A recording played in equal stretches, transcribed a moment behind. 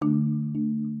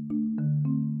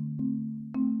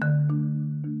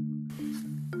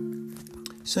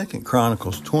2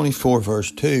 Chronicles 24, verse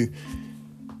 2,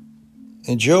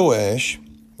 And Joash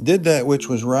did that which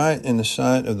was right in the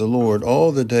sight of the Lord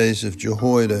all the days of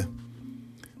Jehoiada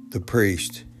the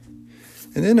priest.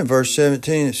 And then in verse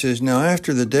 17 it says, Now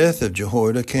after the death of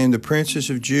Jehoiada came the princes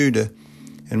of Judah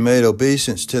and made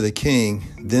obeisance to the king.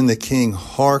 Then the king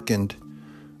hearkened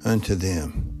unto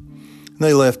them. And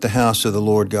they left the house of the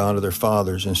Lord God of their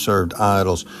fathers and served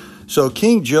idols. So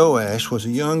King Joash was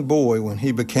a young boy when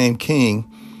he became king,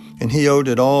 and he owed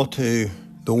it all to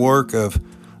the work of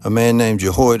a man named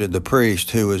Jehoiada the priest,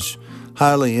 who was a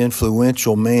highly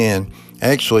influential man.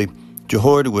 Actually,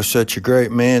 Jehoiada was such a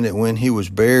great man that when he was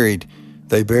buried,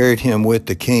 they buried him with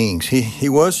the kings. He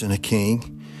wasn't a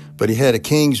king, but he had a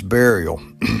king's burial.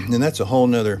 And that's a whole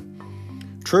nother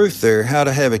truth there. How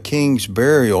to have a king's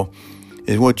burial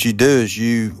is what you do is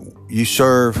you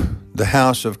serve the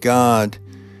house of God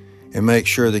and make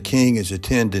sure the king is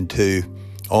attended to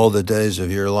all the days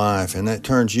of your life. And that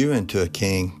turns you into a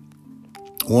king,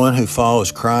 one who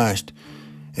follows Christ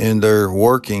in their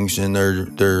workings and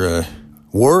their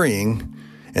worrying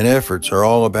and efforts are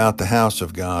all about the house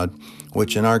of God,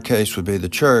 which in our case would be the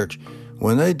church.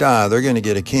 When they die, they're going to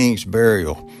get a king's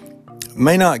burial.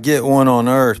 May not get one on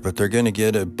earth, but they're going to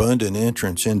get abundant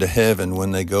entrance into heaven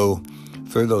when they go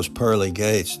through those pearly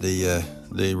gates.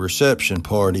 The reception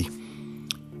party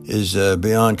is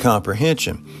beyond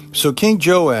comprehension. So King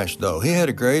Joash, though, he had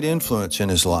a great influence in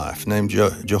his life, named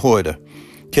Jehoiada.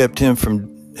 Kept him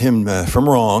from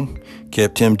wrong,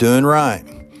 kept him doing right,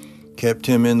 kept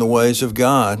him in the ways of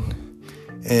God.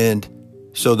 And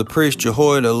so the priest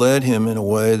Jehoiada led him in a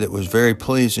way that was very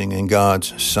pleasing in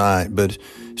God's sight. But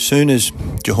as soon as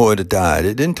Jehoiada died,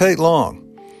 it didn't take long.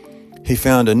 He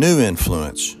found a new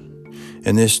influence,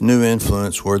 and this new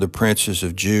influence were the princes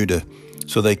of Judah.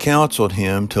 So they counseled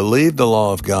him to leave the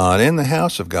law of God and the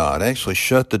house of God, actually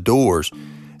shut the doors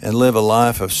and live a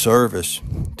life of service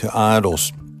to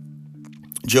idols.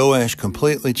 Joash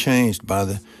completely changed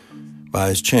by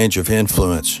his change of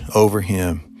influence over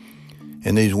him.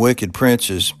 And these wicked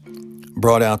princes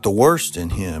brought out the worst in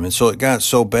him. And so it got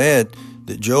so bad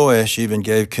that Joash even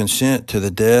gave consent to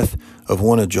the death of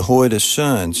one of Jehoiada's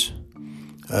sons,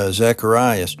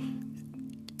 Zacharias.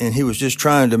 And he was just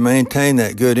trying to maintain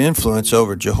that good influence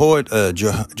over Joash,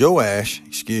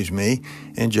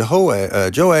 and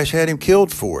Joash had him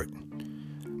killed for it.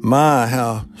 My,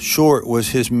 how short was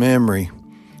his memory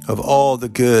of all the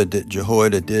good that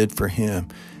Jehoiada did for him,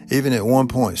 even at one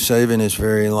point saving his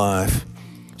very life.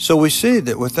 So we see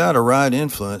that without a right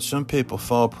influence, some people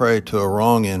fall prey to a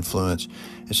wrong influence,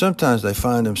 and sometimes they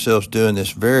find themselves doing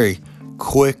this very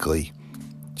quickly.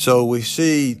 So we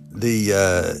see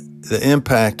the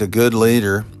impact a good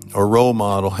leader or role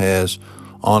model has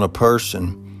on a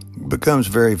person becomes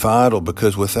very vital,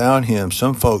 because without him,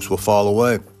 some folks will fall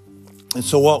away. And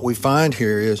so what we find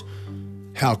here is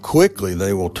how quickly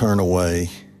they will turn away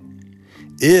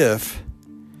if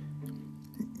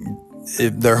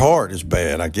their heart is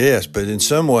bad, I guess. But in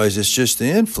some ways, it's just the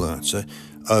influence.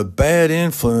 A bad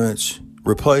influence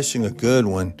replacing a good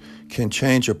one can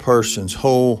change a person's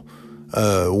whole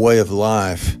way of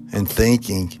life and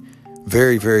thinking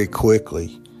very, very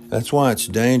quickly. That's why it's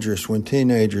dangerous when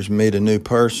teenagers meet a new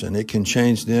person. It can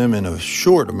change them in a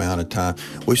short amount of time.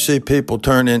 We see people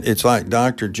it's like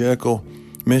Dr. Jekyll,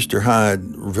 Mr. Hyde,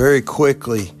 very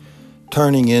quickly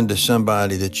turning into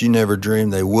somebody that you never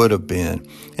dreamed they would have been.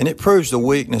 And it proves the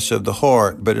weakness of the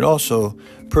heart, but it also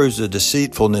proves the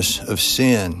deceitfulness of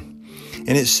sin.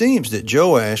 And it seems that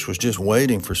Joash was just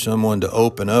waiting for someone to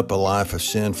open up a life of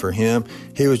sin for him.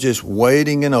 He was just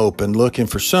waiting and open, looking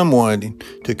for someone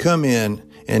to come in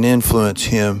and influence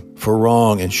him for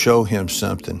wrong and show him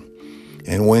something.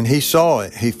 And when he saw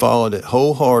it, he followed it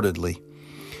wholeheartedly.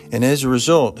 And as a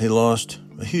result, he lost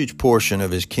a huge portion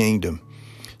of his kingdom.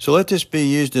 So let this be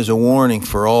used as a warning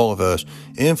for all of us.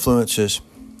 Influences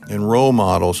and role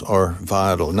models are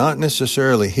vital. Not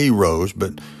necessarily heroes,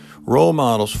 but role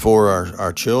models for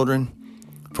our children,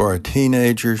 for our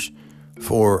teenagers,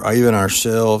 for even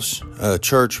ourselves,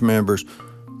 church members.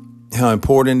 How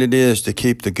important it is to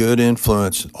keep the good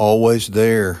influence always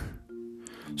there.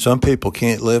 Some people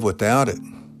can't live without it.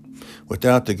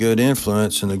 Without the good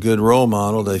influence and the good role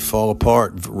model, they fall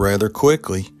apart rather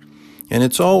quickly. And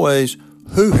it's always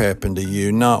who happened to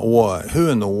you, not what. Who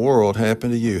in the world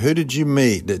happened to you? Who did you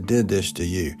meet that did this to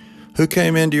you? Who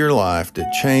came into your life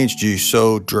that changed you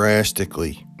so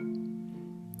drastically?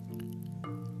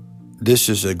 This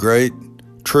is a great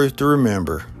truth to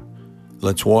remember.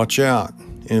 Let's watch out.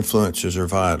 Influences are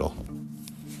vital.